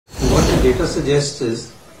data suggests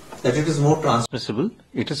is that it is more transmissible,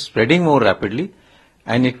 it is spreading more rapidly,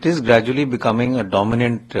 and it is gradually becoming a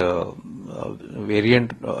dominant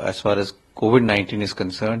variant as far as COVID-19 is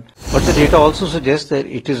concerned. But the data also suggests that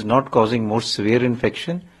it is not causing more severe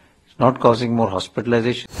infection, it's not causing more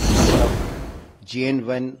hospitalization.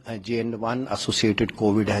 JN.1 associated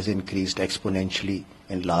COVID has increased exponentially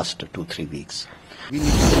in last 2-3 weeks. We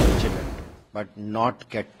need to be vigilant, but not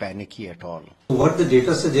get panicky at all. What the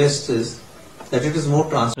data suggests is that it is more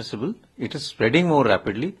transmissible, it is spreading more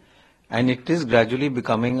rapidly, and it is gradually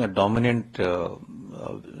becoming a dominant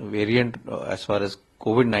variant as far as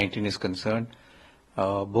COVID-19 is concerned,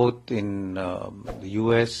 both in the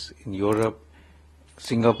US, in Europe,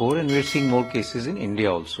 Singapore, and we're seeing more cases in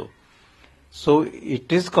India also. So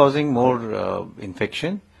it is causing more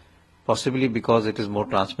infection, possibly because it is more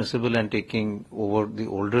transmissible and taking over the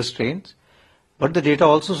older strains. But the data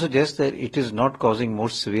also suggests that it is not causing more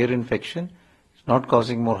severe infection, it's not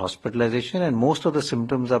causing more hospitalization, and most of the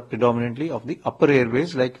symptoms are predominantly of the upper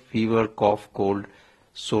airways like fever, cough, cold,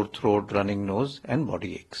 sore throat, running nose, and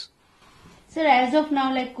body aches. Sir, as of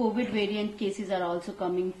now, like COVID variant cases are also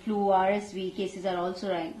coming, flu, RSV cases are also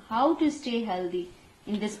rising. How to stay healthy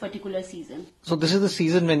in this particular season? So this is the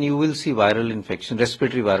season when you will see viral infection,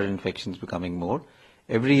 respiratory viral infections becoming more.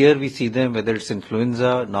 Every year we see them, whether it's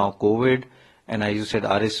influenza, now COVID, and as you said,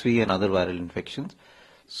 RSV and other viral infections.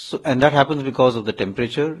 So, and that happens because of the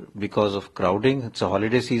temperature, because of crowding. It's a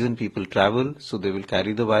holiday season, people travel, so they will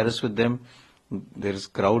carry the virus with them. There is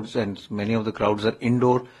crowds, and many of the crowds are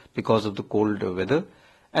indoor because of the cold weather,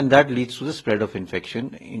 and that leads to the spread of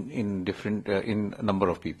infection in different in a number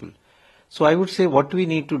of people. So I would say what we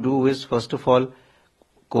need to do is, first of all,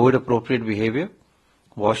 COVID appropriate behavior.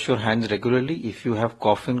 Wash your hands regularly. If you have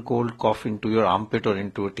cough and cold, cough into your armpit or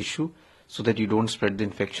into a tissue so that you don't spread the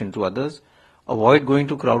infection to others. Avoid going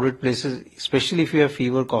to crowded places, especially if you have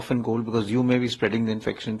fever, cough and cold, because you may be spreading the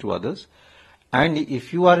infection to others. And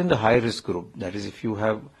if you are in the high risk group, that is if you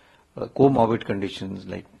have comorbid conditions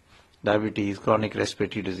like diabetes, chronic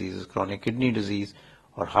respiratory diseases, chronic kidney disease,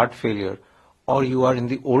 or heart failure, or you are in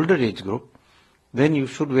the older age group, then you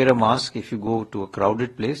should wear a mask if you go to a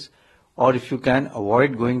crowded place, or if you can,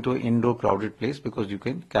 avoid going to an indoor crowded place because you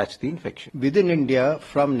can catch the infection. Within India,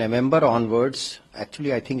 from November onwards,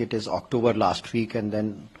 actually I think it is October last week and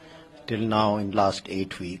then till now in last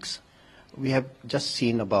 8 weeks, we have just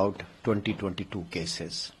seen about 20-22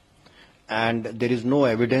 cases. And there is no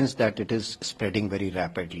evidence that it is spreading very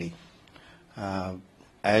rapidly.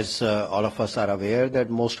 As all of us are aware that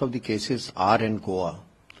most of the cases are in Goa.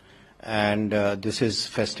 And this is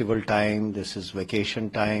festival time, this is vacation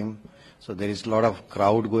time, so there is a lot of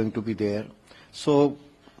crowd going to be there. So,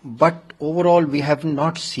 but overall we have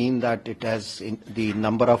not seen that it has, the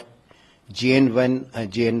number of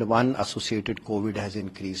JN.1 associated COVID has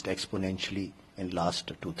increased exponentially in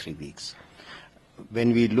last 2-3 weeks.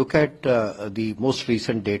 When we look at the most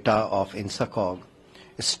recent data of INSAGCOG,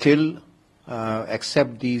 still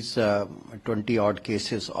except these 20 odd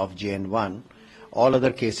cases of JN.1, all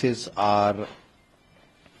other cases are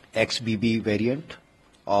XBB variant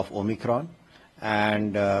of Omicron,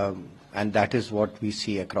 and that is what we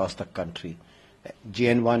see across the country.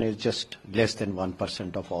 JN.1 is just less than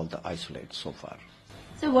 1% of all the isolates so far.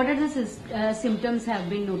 So what are the symptoms have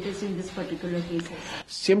been noticed in this particular case?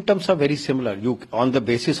 Symptoms are very similar. On the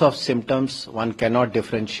basis of symptoms, one cannot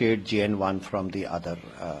differentiate JN.1 from the other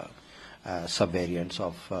subvariants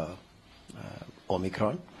of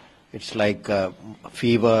Omicron. It's like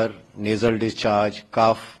fever, nasal discharge,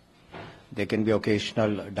 cough. There can be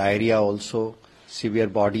occasional diarrhea also, severe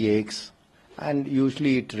body aches, and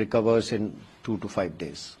usually it recovers in 2 to 5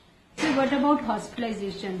 days. So what about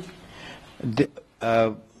hospitalization? There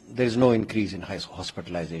is no increase in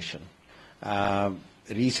hospitalization.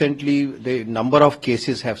 Recently, the number of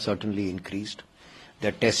cases have certainly increased.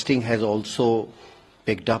 The testing has also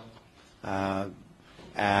picked up,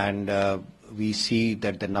 and we see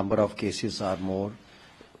that the number of cases are more.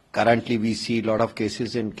 Currently, we see a lot of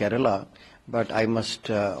cases in Kerala, but I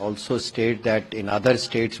must also state that in other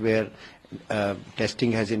states where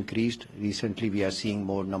testing has increased, recently we are seeing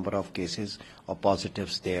more number of cases of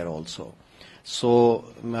positives there also. So,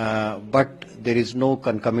 but there is no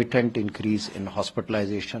concomitant increase in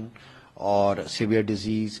hospitalization or severe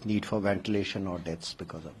disease, need for ventilation or deaths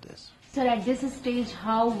because of this. Sir, at this stage,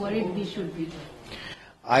 how worried we should be?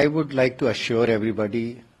 I would like to assure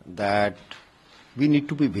everybody that we need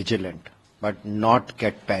to be vigilant, but not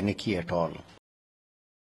get panicky at all.